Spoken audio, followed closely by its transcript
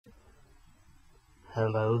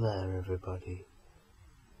Hello there, everybody.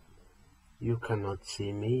 You cannot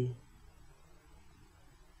see me,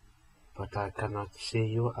 but I cannot see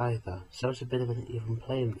you either. So it's a bit of an even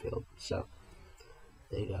playing field. So,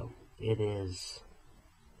 there you go. It is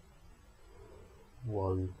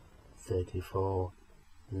 1:34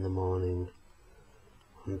 in the morning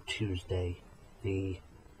on Tuesday, the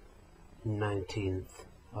 19th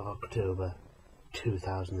of October,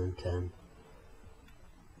 2010.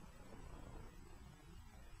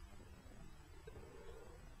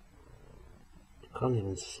 You can't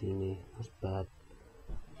even see me. That's bad.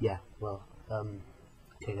 Yeah, well,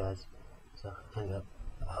 okay guys, so hang up.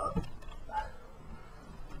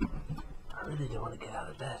 I really don't want to get out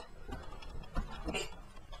of bed.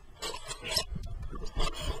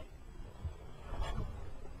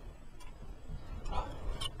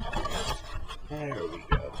 There we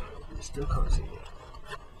go. You still can't see me.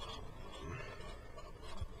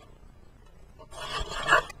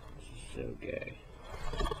 So gay.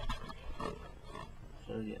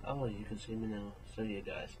 So yeah, oh, you can see me now. So yeah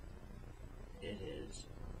guys, it is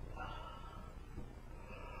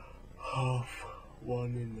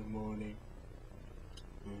 1:30 in the morning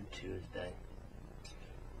on Tuesday.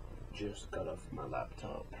 Just got off my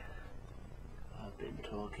laptop. I've been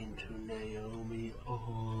talking to Naomi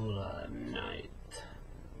all night.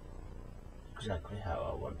 Exactly how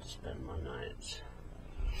I want to spend my nights.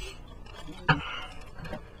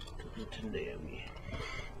 Talking to Naomi.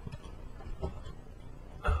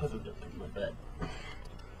 Cuddled up in my bed.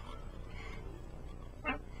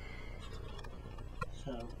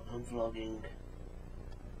 So I'm vlogging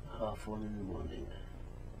 1:30 in the morning.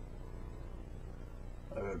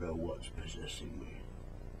 I don't know what's possessing me.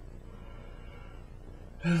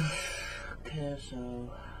 Okay,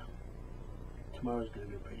 so tomorrow's gonna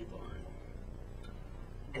be pretty boring.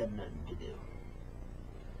 Got nothing to do.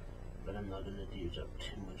 But I'm not gonna use up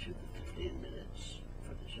too much of the 15 minutes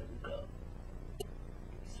for this go.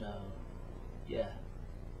 So yeah.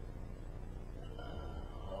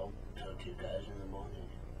 I'll talk to you guys in the morning.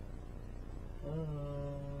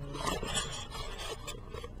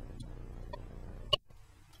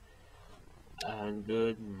 And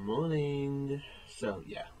good morning. So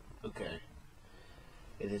yeah, okay.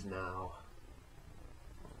 It is now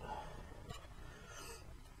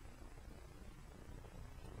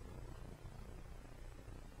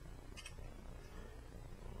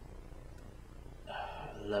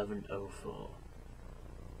 11:04.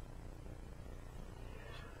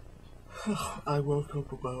 I woke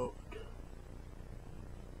up about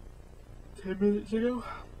 10 minutes ago.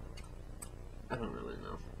 I don't really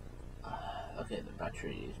know. Okay, the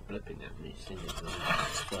battery is blipping at me, singing.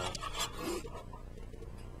 So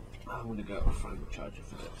I'm gonna go find a charger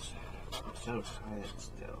for this. I'm so tired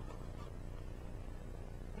still.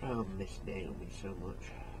 I'll miss Naomi so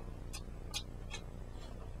much.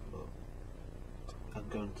 But I'm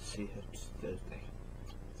going to see her Thursday.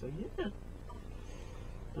 So yeah.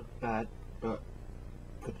 Not bad, but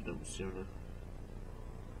could have done sooner.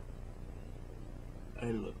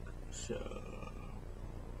 I look so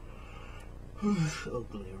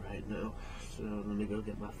ugly right now, so let me go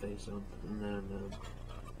get my face on, and then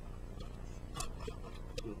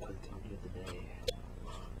we'll continue the day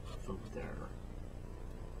from there.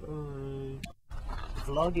 Bye.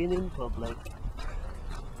 Vlogging in public.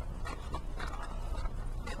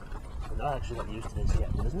 I'm not actually got used to this yet,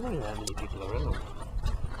 but there's not really that many people around.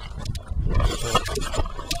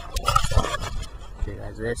 Okay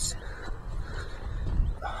guys, this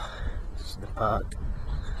is the park.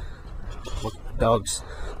 Look at the dogs.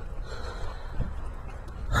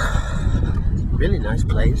 Really nice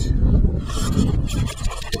place.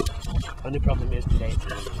 Only problem is today it's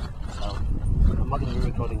raining, so I'm not going to be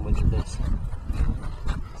recording much of this.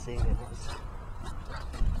 Seeing it as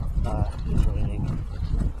it's raining.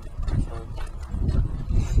 So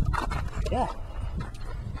yeah.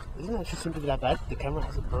 Isn't actually something that bad. The camera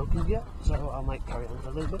hasn't broken yet, so I might carry on for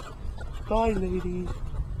a little bit. Bye, lady.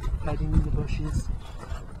 Hiding in the bushes,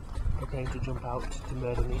 preparing to jump out to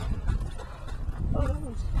murder me.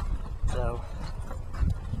 Oh. So,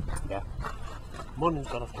 yeah. Morning's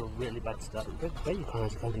got off to a really bad start. But you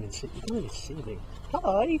can't even see. You can't even see me.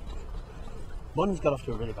 Hi. Morning's got off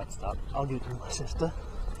to a really bad start. I'll give it to my sister.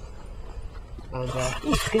 And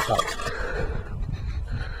skip out.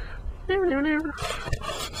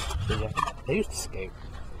 So yeah, they used to skate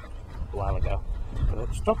a while ago,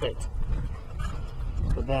 but stop it.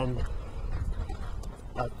 But then,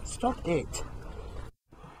 stop it.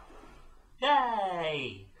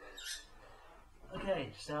 Yay!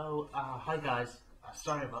 Okay, so hi guys.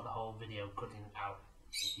 Sorry about the whole video cutting out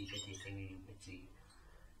itty bitty thingy bitty.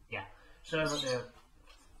 Yeah, sorry about the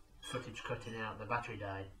footage cutting out. The battery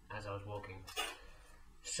died as I was walking.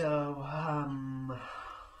 So, I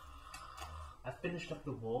finished up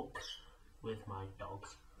the walk with my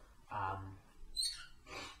dogs.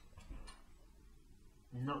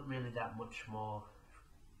 Not really that much more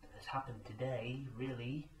has happened today,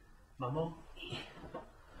 really. My mum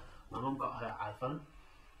got her iPhone.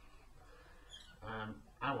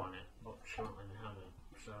 I want it, but she won't let me have it,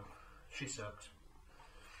 so she sucks.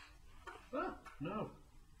 Ah, no,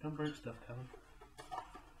 don't break stuff, Kevin.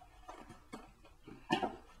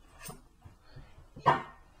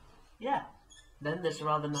 Yeah, then this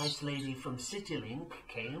rather nice lady from CityLink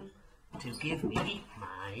came to give me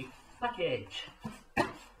my package.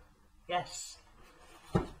 Yes.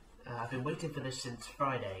 I've been waiting for this since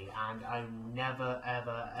Friday, and I'm never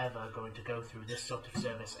ever going to go through this sort of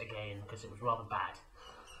service again because it was rather bad.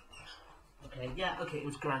 Okay, yeah, okay, it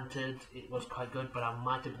was granted, it was quite good, but I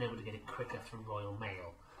might have been able to get it quicker through Royal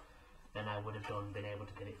Mail than I would have been able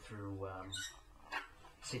to get it through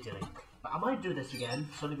CityLink. But I might do this again,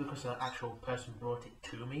 solely because the actual person brought it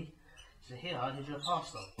to me. So here's your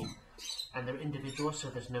parcel. And they're individual, so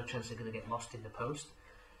there's no chance they're going to get lost in the post.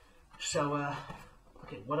 So,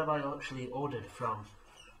 okay, what have I actually ordered from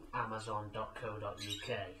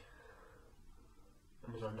Amazon.co.uk?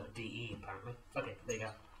 Amazon.de, apparently. Okay, there you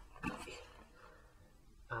go.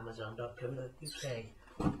 Amazon.co.uk.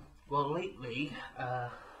 Well, lately,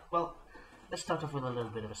 well, let's start off with a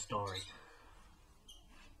little bit of a story.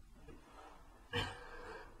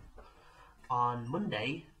 On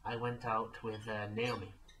Monday, I went out with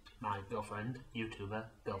Naomi, my girlfriend, YouTuber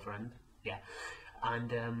girlfriend, yeah,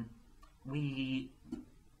 and we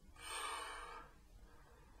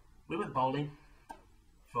went bowling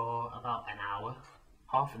for about an hour,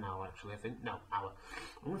 half an hour actually, I think, no, hour.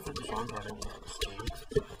 I'm going to put this on so I don't get the screen.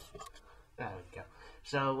 There we go.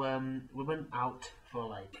 So we went out for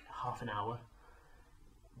like half an hour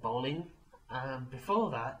bowling.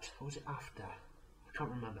 Before that, or was it after? I can't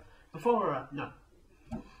remember. Before, no,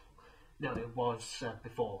 it was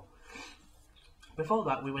before. Before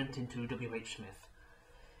that, we went into WH Smith,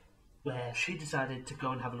 where she decided to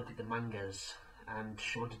go and have a look at the mangas, and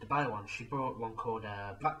she wanted to buy one. She bought one called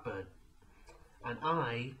Blackbird, and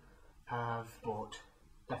I have bought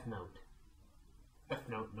Death Note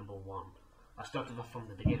 #1. I started off from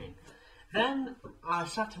the beginning. Then I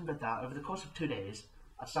sat and read that over the course of 2 days.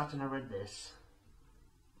 I sat and I read this.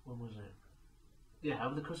 When was it? Yeah,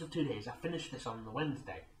 over the course of 2 days, I finished this on the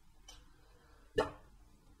Wednesday.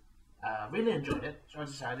 Really enjoyed it, so I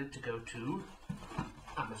decided to go to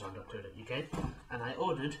Amazon.co.uk and I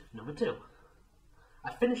ordered number 2.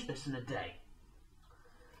 I finished this in a day.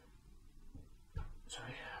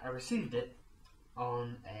 Sorry, I received it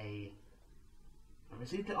on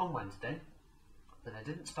Wednesday, but I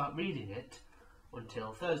didn't start reading it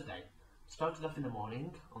until Thursday. Started off in the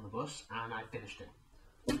morning on the bus and I finished it.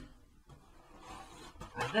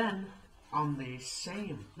 And then, on the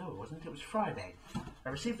same, no it wasn't, it was Friday. I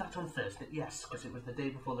received that on Thursday, yes, because it was the day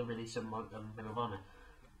before the release of Medal of Honor.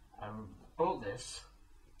 I bought this,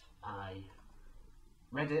 I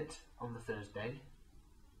read it on the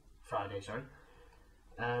Friday, sorry.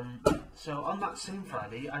 So on that same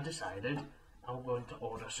Friday, I decided I'm going to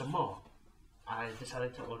order some more. I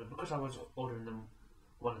decided to order, because I was ordering them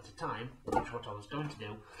one at a time, which is what I was going to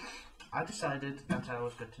do. I decided that I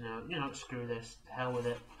was going to, you know, screw this, to hell with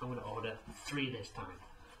it, I'm going to order 3 this time.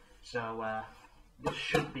 So, this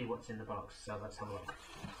should be what's in the box, so let's have a look.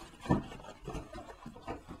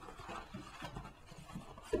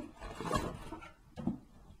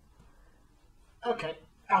 Okay,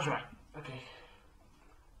 I was right. Okay.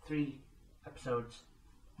 3 episodes,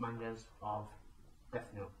 mangas of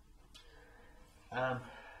Death Note.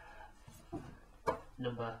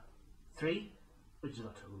 Number 3, which is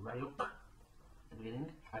got Ryuk at the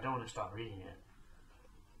beginning. I don't want to start reading it.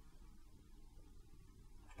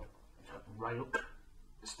 It's got Ryuk at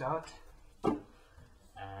the start.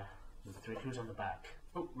 Number 3, who's on the back?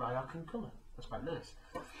 Oh, Ryuk in colour. That's quite nice.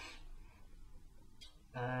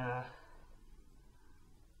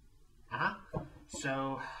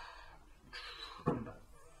 So, number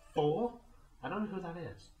 4, I don't know who that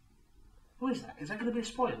is. Who is that? Is that going to be a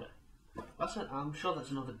spoiler? I'm sure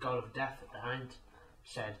that's another God of Death behind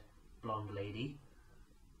said blonde lady.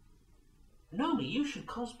 Nomi, you should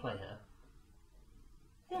cosplay her.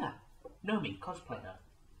 Yeah, Nomi, cosplay her.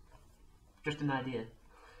 Just an idea.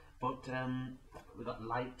 But we got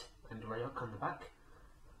Light and Ryuk on the back.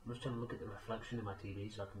 I'm just trying to look at the reflection in my TV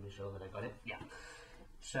so I can be sure that I got it. Yeah.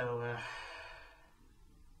 So,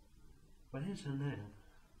 what is her name?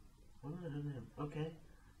 What is her name? Okay.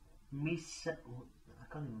 Misa. I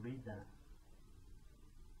can't even read that.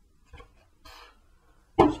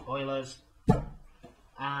 spoilers.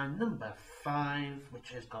 And number 5, which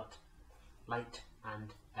has got light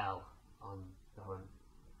and L on the front.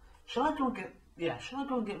 Shall I go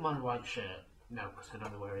and get my white shirt? No, because I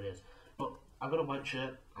don't know where it is. But I got a white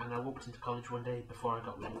shirt, and I walked into college one day before I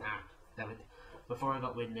got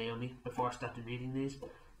with Naomi, before I started reading these,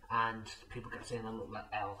 and people kept saying I looked like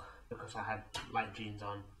L because I had light jeans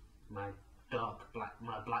on, my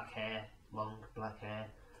black hair, long black hair,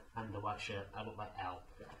 and the white shirt. I look like L.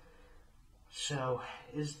 So,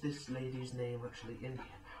 is this lady's name actually in here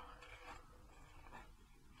now?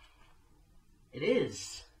 It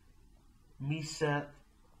is Misa.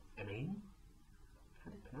 How do you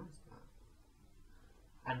pronounce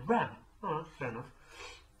that? And Ram. Oh, fair enough.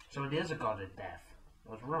 So it is a god of death.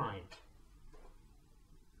 I was right.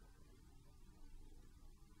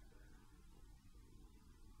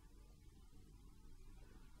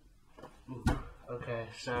 Ooh. Okay,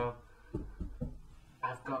 so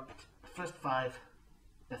I've got the first 5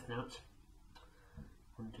 death notes.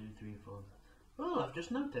 1, 2, 3, 4. Oh, I've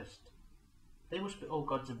just noticed. They must be all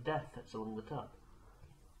gods of death that's along the top.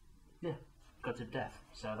 Yeah, gods of death.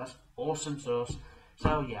 So that's awesome sauce.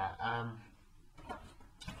 So yeah,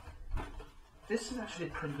 this is actually a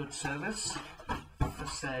pretty good service to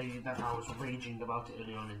say that I was raging about it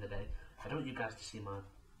early on in the day. I don't want you guys to see my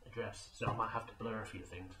address, so I might have to blur a few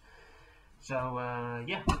things. So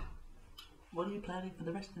yeah, what are you planning for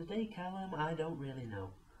the rest of the day, Callum? I don't really know.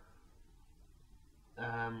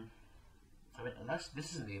 I mean,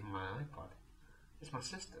 this isn't even my iPod. It's my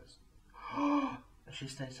sister's. She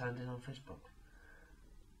stayed signed in on Facebook.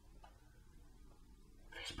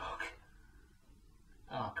 Facebook.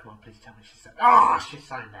 Oh, come on, please tell me she signed. Oh, she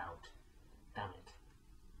signed out. Damn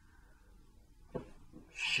it.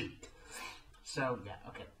 Shoot. So yeah,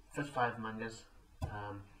 okay. First 5 mangas.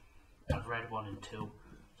 I've read 1 and 2,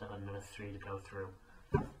 so I've got another 3 to go through.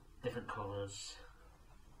 Different colours.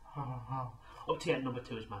 Up to yet number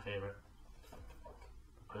 2 is my favourite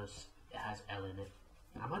because it has L in it.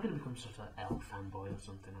 Am I going to become such an L fanboy or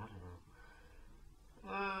something? I don't know.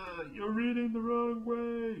 You're reading the wrong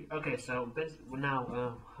way. Okay, so now,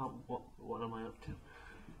 what am I up to?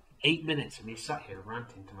 8 minutes of me sat here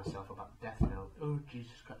ranting to myself about Death Note. Oh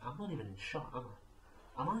Jesus Christ! I'm not even in shot, am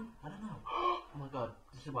I? Am I? I don't know. Oh my God!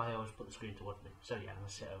 This is why I always put the screen towards me. So yeah, I'm gonna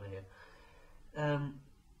sit over here.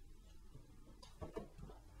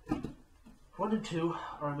 1 and 2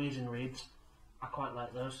 are amazing reads. I quite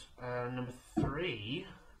like those. Number 3,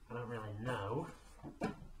 I don't really know.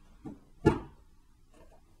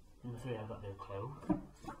 Number 3, I've got no clue.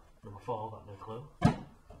 Number 4, I've got no clue.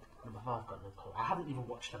 Number 5, I've got no clue. I haven't even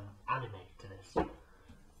watched an anime to this.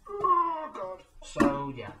 Oh God.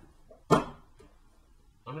 So yeah,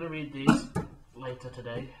 I'm gonna read these later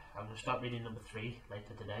today. I'm gonna start reading number 3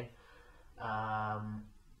 later today.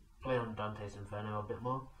 Play on Dante's Inferno a bit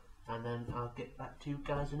more, and then I'll get back to you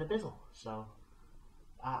guys in a bizzle. So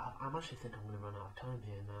I'm actually think I'm going to run out of time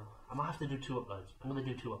here now. I might have to do 2 uploads. I'm going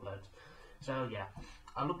to do 2 uploads. So yeah,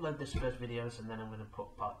 I'll upload this first videos and then I'm going to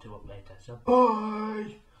put part 2 up later. So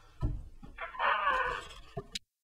bye!